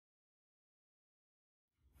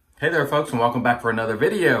Hey there folks, and welcome back for another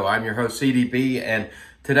video. I'm your host CDB, and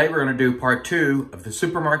today we're going to do part 2 of the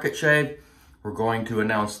supermarket shave. We're going to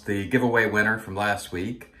announce the giveaway winner from last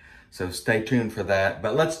week, so stay tuned for that.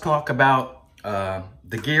 But let's talk about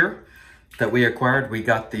the gear that we acquired. We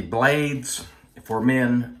got the Blades for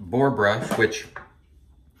Men boar brush, which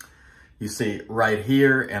you see right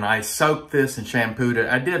here, and I soaked this and shampooed it.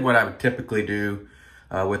 I did what I would typically do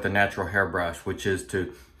with a natural hairbrush, which is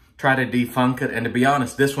to try to defunk it. And to be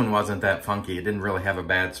honest, this one wasn't that funky. It didn't really have a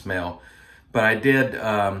bad smell. But I did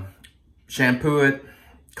shampoo it,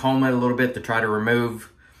 comb it a little bit to try to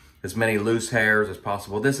remove as many loose hairs as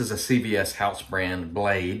possible. This is a CVS house brand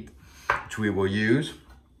blade, which we will use.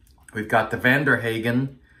 We've got the Van der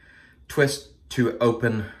Hagen twist to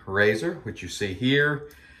open razor, which you see here.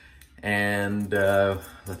 And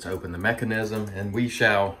let's open the mechanism, and we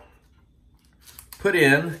shall put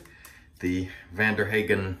in the Van der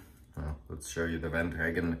Hagen, let's show you the Van der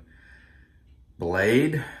Hagen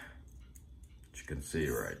blade, which you can see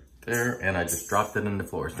right there. And I just dropped it in the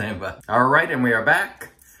floor. Stand by. All right, and we are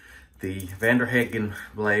back. The Van der Hagen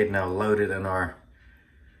blade now loaded in our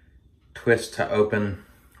twist to open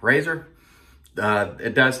razor.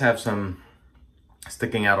 It does have some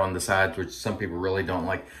sticking out on the sides, which some people really don't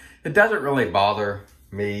like. It doesn't really bother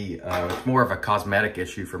me. It's more of a cosmetic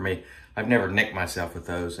issue for me. I've never nicked myself with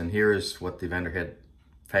those. And here is what the Van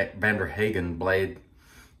der Hagen blade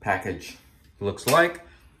package looks like.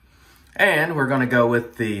 And we're gonna go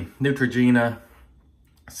with the Neutrogena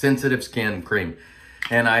Sensitive Skin Cream.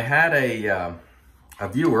 And I had a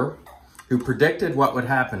viewer who predicted what would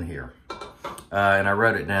happen here. And I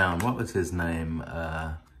wrote it down. What was his name?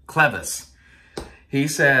 Clevis. He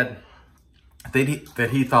said that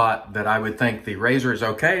he thought that I would think the razor is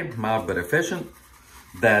okay, mild but efficient.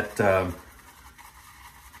 That,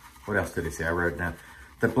 what else did he say? I wrote it down.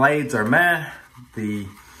 The blades are meh. The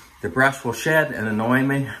brush will shed and annoy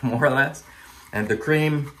me, more or less. And the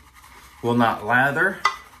cream will not lather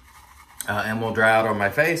and will dry out on my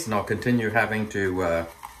face. And I'll continue having to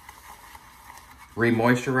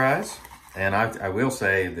re-moisturize. And I will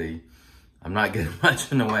say I'm not getting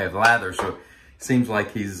much in the way of lather. So it seems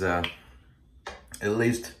like he's at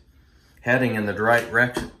least heading in the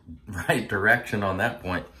right direction on that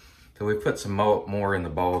point. So we put some more in the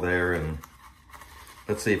bowl there, and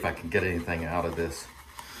let's see if I can get anything out of this.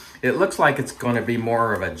 It looks like it's going to be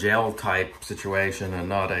more of a gel type situation and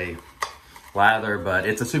not a lather, but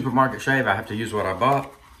it's a supermarket shave. I have to use what I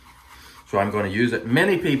bought, so I'm going to use it.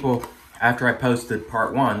 Many people, after I posted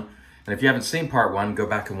part 1, and if you haven't seen part 1, go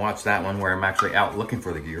back and watch that one where I'm actually out looking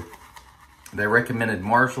for the gear. They recommended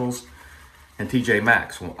Marshalls and TJ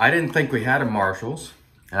Maxx. Well, I didn't think we had a Marshalls,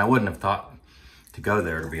 and I wouldn't have thought to go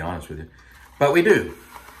there, to be honest with you. But we do.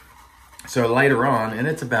 So later on, and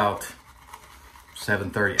it's about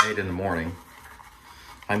 7:38 in the morning,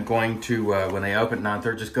 I'm going to, when they open at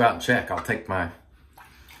 9:30, just go out and check. I'll take my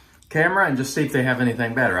camera and just see if they have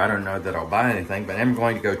anything better. I don't know that I'll buy anything, but I'm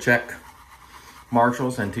going to go check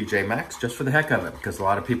Marshalls and TJ Maxx just for the heck of it, because a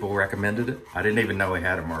lot of people recommended it. I didn't even know we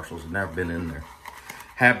had a Marshalls. I've never been in there.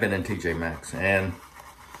 Have been in TJ Maxx. And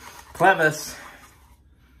Clevis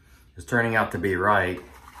is turning out to be right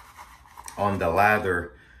on the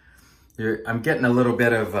lather. I'm getting a little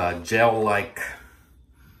bit of gel-like,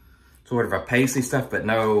 sort of a pasty stuff, but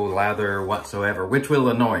no lather whatsoever, which will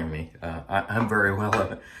annoy me. I'm very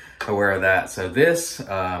well aware of that. So this,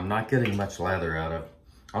 I'm not getting much lather out of.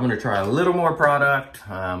 I'm gonna try a little more product,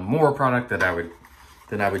 more product than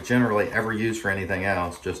I would generally ever use for anything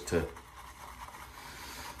else, just to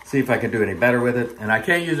see if I can do any better with it. And I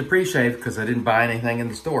can't use a pre-shave because I didn't buy anything in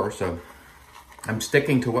the store. So I'm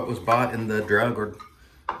sticking to what was bought in the drug or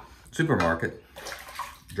supermarket,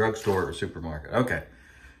 drugstore or supermarket. Okay,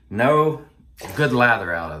 no good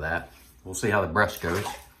lather out of that. We'll see how the brush goes.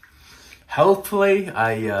 Hopefully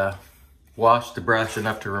I washed the brush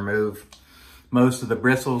enough to remove most of the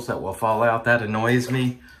bristles that will fall out. That annoys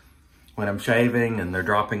me when I'm shaving and they're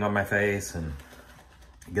dropping on my face and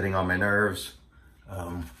getting on my nerves.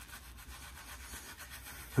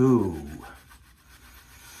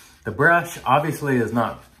 The brush obviously is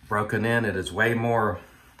not broken in. It is way more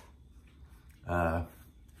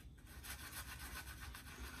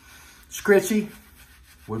scritchy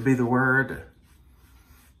would be the word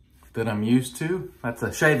that I'm used to. That's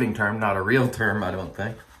a shaving term, not a real term, I don't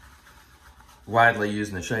think. Widely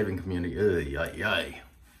used in the shaving community.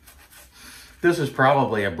 This is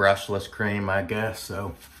probably a brushless cream, I guess,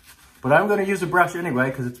 so. But I'm gonna use a brush anyway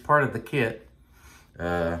because it's part of the kit.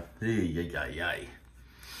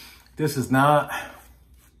 This is not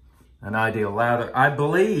an ideal lather. I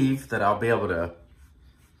believe that I'll be able to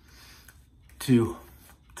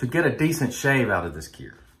to get a decent shave out of this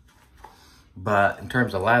gear. But in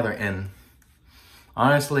terms of lather, and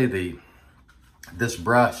honestly, this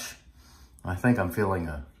brush, I think I'm feeling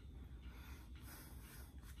a,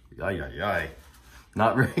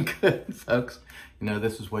 not very good, folks. You know,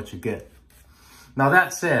 this is what you get. Now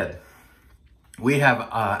that said, we have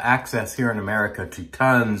access here in America to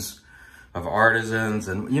tons of artisans,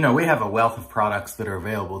 and you know, we have a wealth of products that are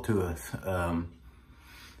available to us.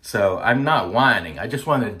 So I'm not whining. I just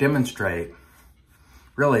want to demonstrate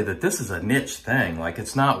really that this is a niche thing. Like,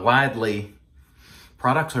 it's not widely,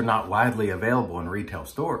 products are not widely available in retail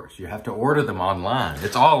stores. You have to order them online.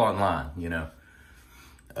 It's all online, you know.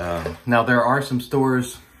 Now there are some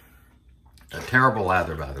stores, a terrible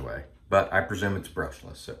lather, by the way, but I presume it's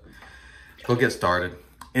brushless. So we'll get started.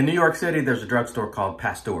 In New York City, there's a drugstore called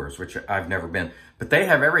Pasteur's, which I've never been, but they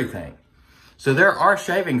have everything. So there are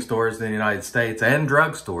shaving stores in the United States and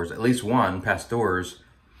drugstores, at least one, Pasteur's,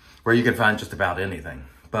 where you can find just about anything.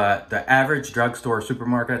 But the average drugstore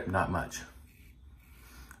supermarket, not much.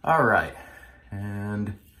 All right,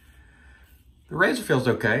 and the razor feels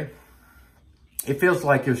okay. It feels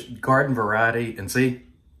like your garden variety, and see?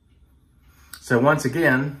 So once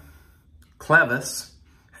again, Clevis,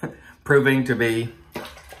 proving to be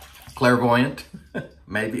clairvoyant,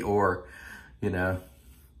 maybe, or, you know,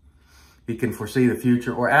 he can foresee the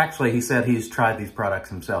future, or actually he said he's tried these products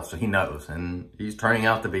himself, so he knows, and he's turning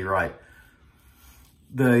out to be right.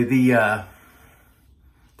 The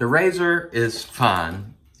razor is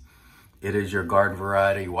fine. It is your garden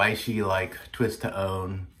variety, Weishi, like twist to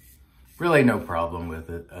own. Really no problem with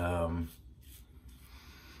it.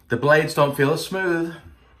 The blades don't feel as smooth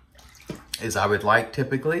as I would like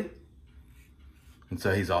typically. And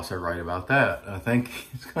so he's also right about that. I think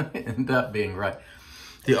he's going to end up being right.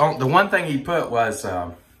 The one thing he put was,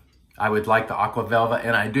 I would like the Aqua Velva,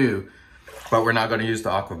 and I do, but we're not going to use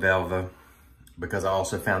the Aqua Velva because I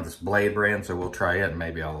also found this Blade brand, so we'll try it and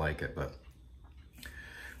maybe I'll like it. But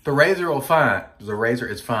the razor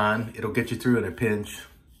is fine. It'll get you through in a pinch.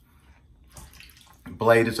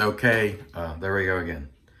 Blade is okay. There we go again.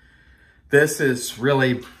 This is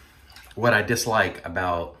really what I dislike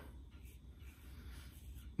about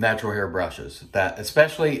natural hair brushes, that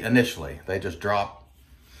especially initially, they just drop.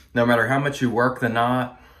 No matter how much you work the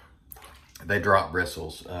knot, they drop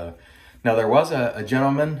bristles. Now there was a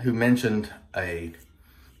gentleman who mentioned a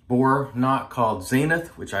boar knot called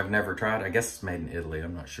Zenith, which I've never tried. I guess it's made in Italy,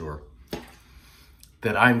 I'm not sure.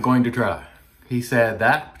 That I'm going to try. He said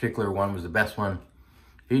that particular one was the best one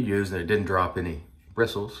he'd used, and it didn't drop any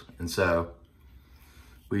bristles. And so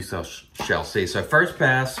we shall see. So first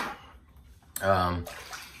pass, the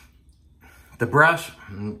brush,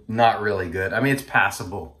 not really good. I mean, it's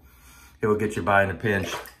passable. It will get you by in a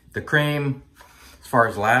pinch. The cream, as far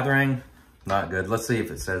as lathering, not good. Let's see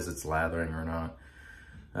if it says it's lathering or not.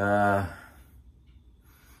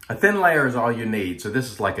 A thin layer is all you need. So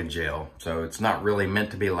this is like a gel. So it's not really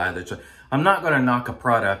meant to be lathered. So I'm not going to knock a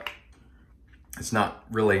product. It's not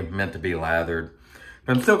really meant to be lathered.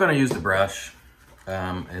 But I'm still going to use the brush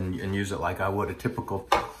and use it like I would a typical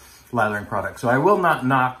lathering product. So I will not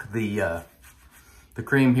knock the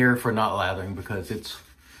cream here for not lathering because it's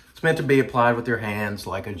meant to be applied with your hands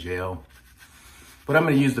like a gel. But I'm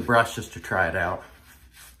going to use the brush just to try it out.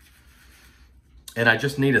 And I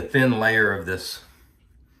just need a thin layer of this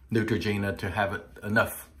Neutrogena to have it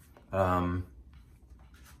enough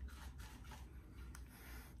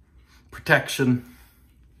protection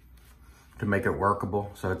to make it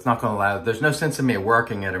workable. So it's not going to lather. There's no sense in me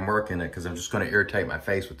working it and working it because I'm just going to irritate my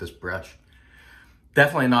face with this brush.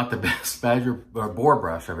 Definitely not the best badger or boar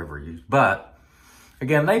brush I've ever used. But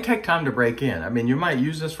again, they take time to break in. I mean, you might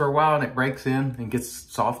use this for a while and it breaks in and gets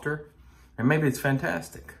softer. And maybe it's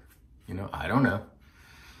fantastic. You know, I don't know.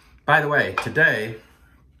 By the way, today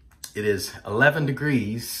it is 11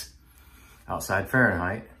 degrees outside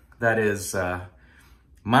Fahrenheit. That is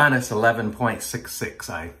minus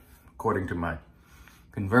 11.66, according to my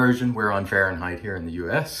conversion. We're on Fahrenheit here in the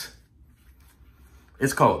US.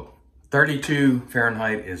 It's cold. 32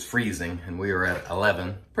 Fahrenheit is freezing, and we are at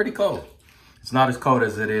 11. Pretty cold. It's not as cold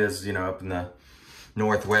as it is, you know, up in the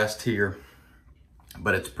Northwest here,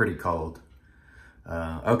 but it's pretty cold.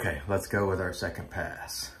 Okay, let's go with our second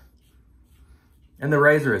pass. And the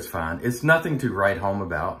razor is fine. It's nothing to write home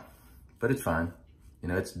about, but it's fine. You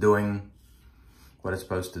know, it's doing what it's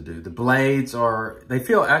supposed to do. The blades are, they're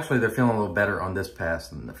feeling a little better on this pass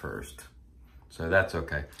than the first. So that's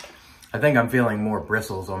okay. I think I'm feeling more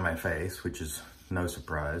bristles on my face, which is no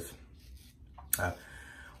surprise.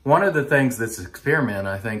 One of the things this experiment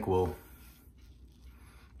I think will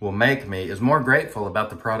will make me is more grateful about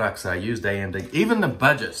the products that I use day in, day, even the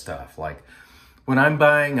budget stuff. Like when I'm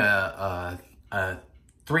buying a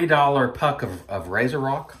 $3 puck of Razor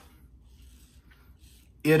Rock,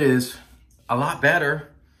 it is a lot better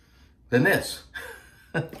than this,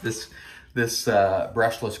 this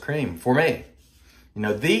brushless cream for me. You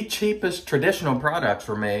know, the cheapest traditional products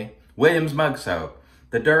for me, Williams Mug Soap,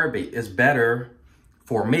 the Derby, is better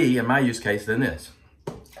for me in my use case than this.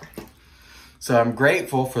 So I'm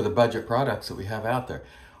grateful for the budget products that we have out there.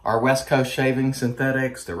 Our West Coast Shaving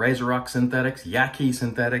Synthetics, the Razor Rock Synthetics, Yaqui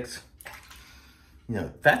Synthetics. You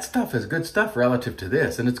know, that stuff is good stuff relative to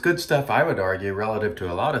this. And it's good stuff, I would argue, relative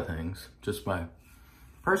to a lot of things. Just my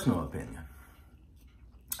personal opinion.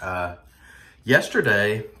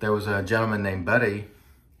 Yesterday, there was a gentleman named Buddy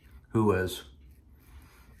who was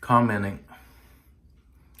commenting.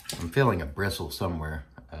 I'm feeling a bristle somewhere.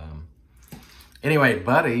 Anyway,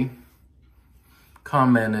 Buddy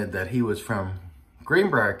commented that he was from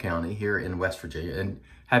Greenbrier County here in West Virginia and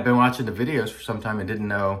had been watching the videos for some time and didn't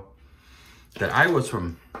know that I was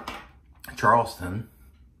from Charleston,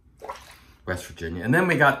 West Virginia. And then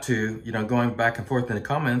we got to, you know, going back and forth in the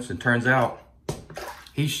comments, and turns out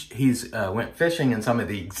he's went fishing in some of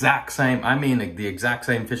the exact same, the exact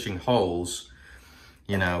same fishing holes.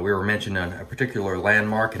 You know, we were mentioning a particular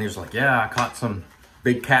landmark, and he was like, yeah, I caught some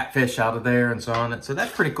big catfish out of there and so on. So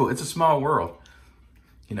that's pretty cool. It's a small world.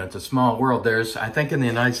 You know, it's a small world. There's, I think in the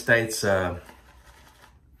United States,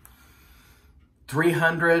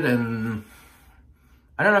 300 and,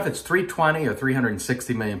 I don't know if it's 320 or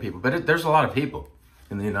 360 million people, but there's a lot of people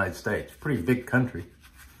in the United States. Pretty big country.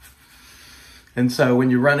 And so when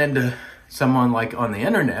you run into someone like on the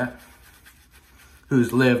internet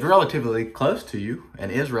who's lived relatively close to you and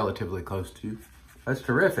is relatively close to you, that's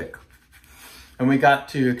terrific. And we got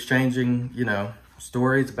to exchanging, you know,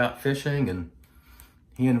 stories about fishing, and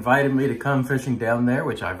he invited me to come fishing down there,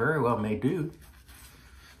 which I very well may do.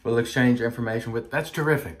 We'll exchange information with, that's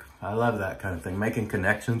terrific. I love that kind of thing. Making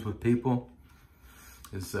connections with people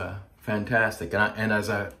is fantastic. And as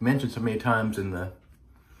I mentioned so many times in the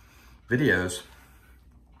videos,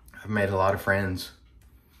 I've made a lot of friends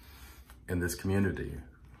in this community.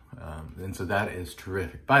 And so that is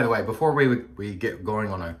terrific. By the way, before we get going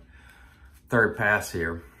on our third pass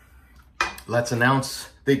here, let's announce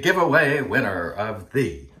the giveaway winner of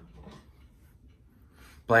the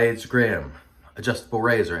Blades Grim adjustable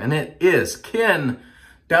razor. And it is Ken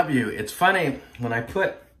W. It's funny, when I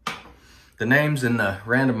put the names in the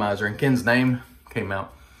randomizer and Ken's name came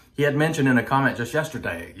out, he had mentioned in a comment just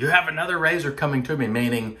yesterday, you have another razor coming to me,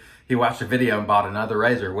 meaning he watched a video and bought another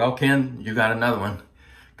razor. Well, Ken, you got another one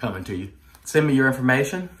coming to you. Send me your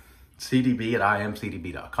information.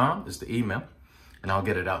 cdb@imcdb.com is the email, and I'll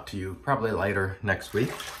get it out to you probably later next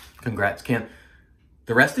week. Congrats, Ken.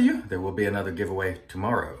 The rest of you, there will be another giveaway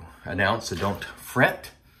tomorrow announced, so don't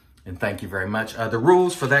fret, and thank you very much. The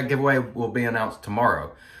rules for that giveaway will be announced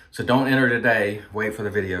tomorrow, so don't enter today. Wait for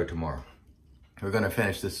the video tomorrow. We're going to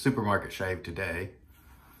finish this supermarket shave today,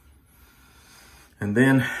 and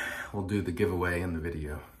then we'll do the giveaway in the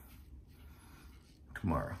video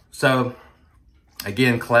tomorrow. So,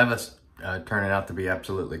 again, Clevis turning out to be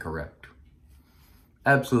absolutely correct.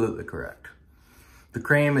 Absolutely correct. The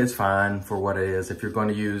cream is fine for what it is. If you're going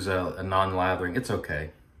to use a non-lathering, it's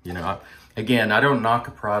okay. You know, again, I don't knock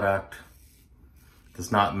a product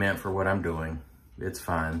that's not meant for what I'm doing. It's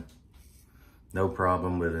fine. No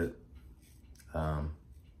problem with it.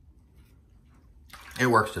 It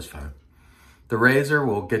works just fine. The razor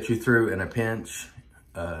will get you through in a pinch.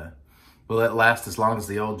 Will it last as long as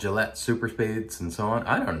the old Gillette Super Speeds and so on?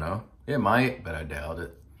 I don't know. It might, but I doubt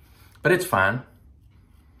it. But it's fine.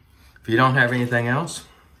 If you don't have anything else,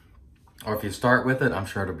 or if you start with it, I'm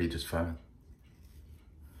sure it'll be just fine.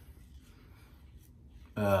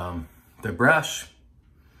 The brush,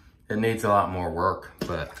 it needs a lot more work,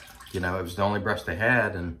 but you know, it was the only brush they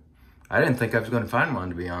had, and I didn't think I was going to find one,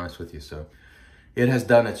 to be honest with you. So it has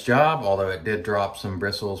done its job, although it did drop some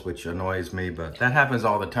bristles, which annoys me, but that happens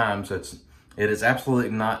all the time. So it is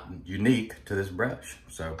absolutely not unique to this brush.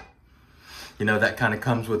 So, you know, that kind of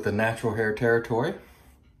comes with the natural hair territory.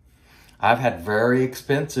 I've had very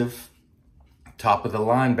expensive top of the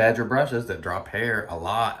line Badger brushes that drop hair, a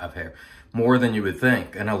lot of hair, more than you would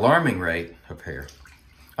think, an alarming rate of hair.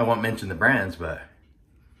 I won't mention the brands, but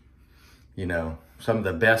you know, some of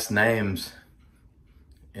the best names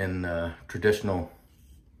in traditional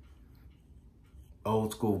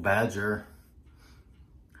old school Badger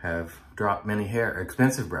have dropped many hair,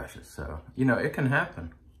 expensive brushes. So, you know, it can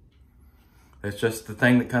happen. It's just the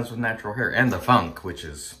thing that comes with natural hair, and the funk, which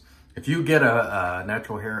is, if you get a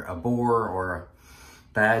natural hair, a boar or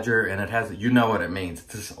Badger, and it has, you know what it means.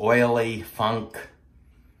 It's this oily funk,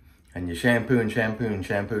 and you shampoo and shampoo and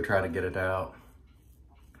shampoo, try to get it out.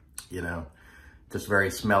 You know, just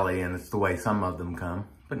very smelly, and it's the way some of them come,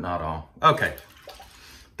 but not all. Okay,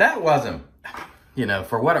 that wasn't, you know,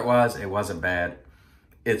 for what it wasn't bad.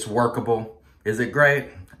 It's workable. Is it great?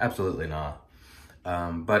 Absolutely not.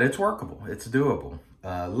 But it's workable. It's doable.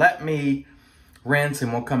 Let me rinse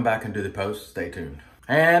and we'll come back and do the post. Stay tuned.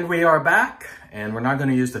 And we are back, and we're not going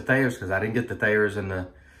to use the Thayers because I didn't get the Thayers in the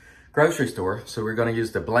grocery store. So we're going to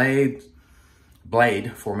use the Blade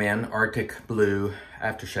for Men Arctic Blue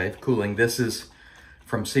Aftershave Cooling. This is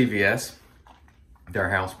from CVS, their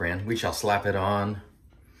house brand. We shall slap it on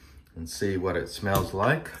and see what it smells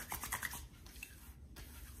like.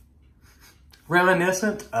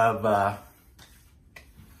 Reminiscent of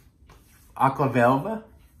Aqua Velva.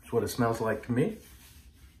 That's what it smells like to me.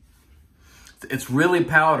 It's really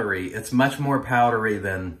powdery. It's much more powdery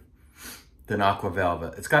than Aqua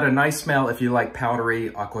Velva. It's got a nice smell if you like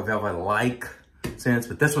powdery Aqua Velva-like scents,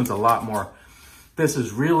 but this one's a lot more. This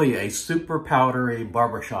is really a super powdery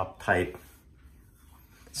barbershop type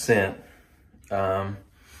scent.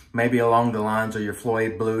 Maybe along the lines of your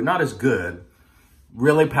Floyd Blue. Not as good.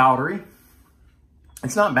 Really powdery.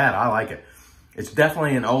 It's not bad. I like it. It's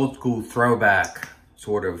definitely an old school throwback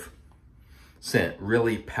sort of scent.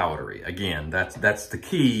 Really powdery. Again, that's the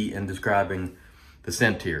key in describing the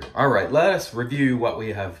scent here. All right, let us review what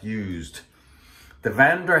we have used. The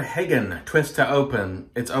Van der Hagen Twist to Open.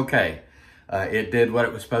 It's okay. It did what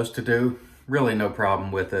it was supposed to do. Really no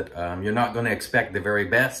problem with it. You're not going to expect the very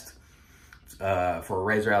best for a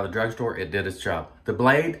razor out of the drugstore. It did its job. The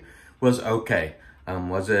Blade was okay.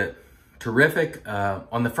 Was it terrific?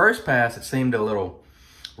 On the first pass, it seemed a little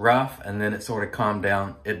rough, and then it sort of calmed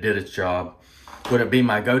down. It did its job. Would it be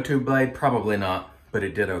my go-to blade? Probably not, but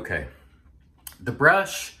it did okay. The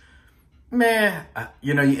brush, meh.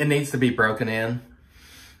 You know, it needs to be broken in.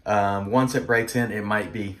 Once it breaks in, it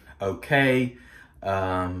might be okay.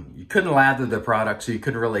 You couldn't lather the product, so you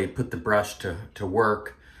couldn't really put the brush to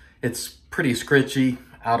work. It's pretty scritchy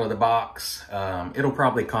out of the box. It'll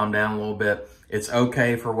probably calm down a little bit. It's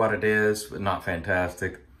okay for what it is, but not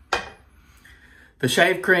fantastic. The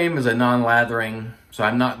shave cream is a non-lathering, so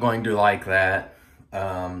I'm not going to like that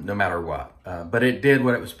no matter what. But it did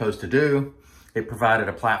what it was supposed to do. It provided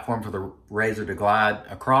a platform for the razor to glide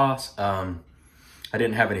across. I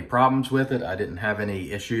didn't have any problems with it. I didn't have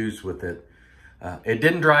any issues with it. It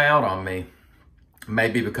didn't dry out on me,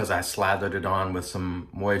 maybe because I slathered it on with some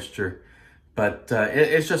moisture. But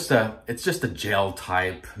it's just a gel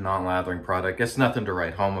type non-lathering product. It's nothing to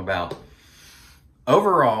write home about.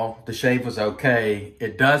 Overall, the shave was okay.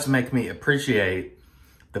 It does make me appreciate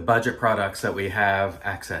the budget products that we have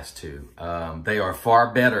access to. They are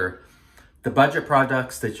far better. The budget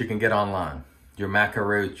products that you can get online, your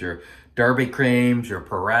Macaroot, your Derby creams, your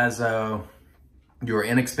Perazzo, your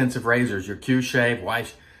inexpensive razors, your Q-Shave,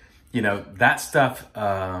 you know, that stuff.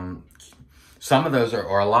 Some of those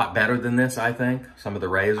are a lot better than this, I think. Some of the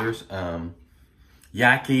razors.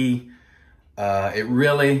 Yaki,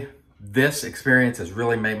 this experience has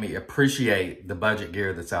really made me appreciate the budget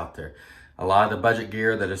gear that's out there. A lot of the budget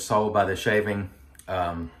gear that is sold by the shaving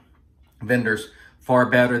vendors, far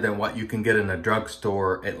better than what you can get in a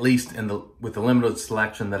drugstore, at least with the limited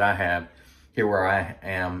selection that I have here where I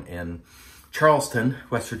am in Charleston,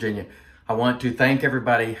 West Virginia. I want to thank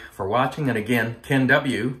everybody for watching. And again, Ken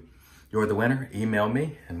W., you're the winner. Email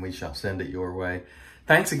me and we shall send it your way.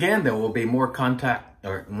 Thanks again. There will be more content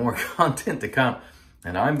to come.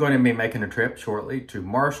 And I'm going to be making a trip shortly to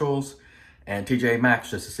Marshall's and TJ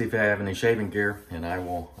Maxx just to see if I have any shaving gear. And I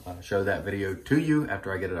will show that video to you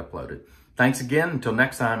after I get it uploaded. Thanks again. Until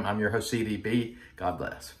next time, I'm your host, CDB. God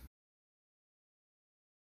bless.